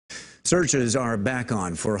Searches are back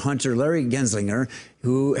on for hunter Larry Genslinger,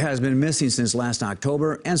 who has been missing since last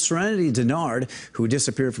October, and Serenity Denard, who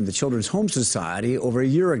disappeared from the Children's Home Society over a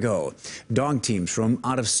year ago. Dog teams from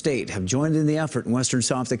out of state have joined in the effort in western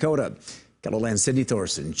South Dakota. KELOLAND's Sydney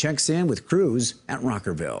Thorson checks in with crews at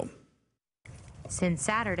Rockerville. Since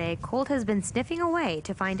Saturday, Colt has been sniffing away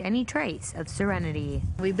to find any trace of Serenity.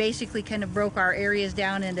 We basically kind of broke our areas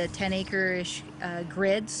down into 10-acre-ish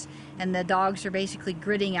grids, and the dogs are basically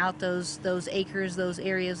gridding out those acres, those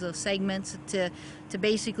areas, those segments to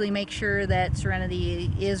basically make sure that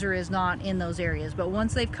Serenity is or is not in those areas. But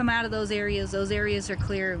once they've come out of those areas are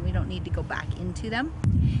clear and we don't need to go back into them.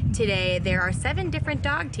 Today, there are 7 different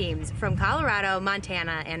dog teams from Colorado,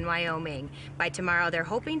 Montana, and Wyoming. By tomorrow, they're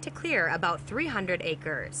hoping to clear about 300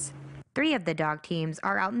 acres. 3 of the dog teams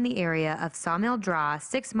are out in the area of Sawmill Draw,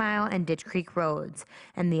 6 Mile, and Ditch Creek roads,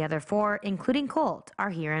 and the other 4, including Colt, are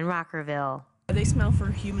here in Rockerville. They smell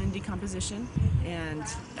for human decomposition, and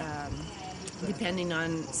depending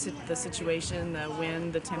on the situation, the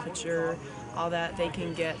wind, the temperature, all that, they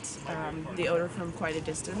can get the odor from quite a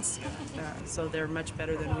distance, so they're much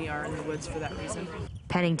better than we are in the woods for that reason.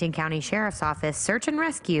 Pennington County Sheriff's Office Search and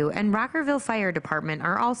Rescue and Rockerville Fire Department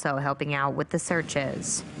are also helping out with the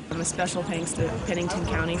searches. A special thanks to Pennington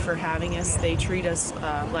County for having us. They treat us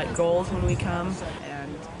like gold when we come,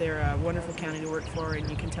 and they're a wonderful county to work for, and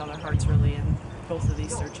you can tell their heart's really in both of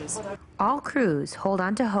these searches. All crews hold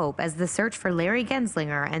on to hope as the search for Larry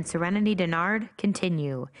Genslinger and Serenity Denard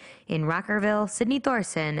continue. In Rockerville, Sydney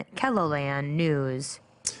Thorson, KELOLAND News.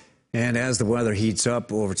 And as the weather heats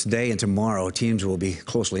up over today and tomorrow, teams will be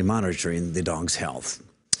closely monitoring the dog's health.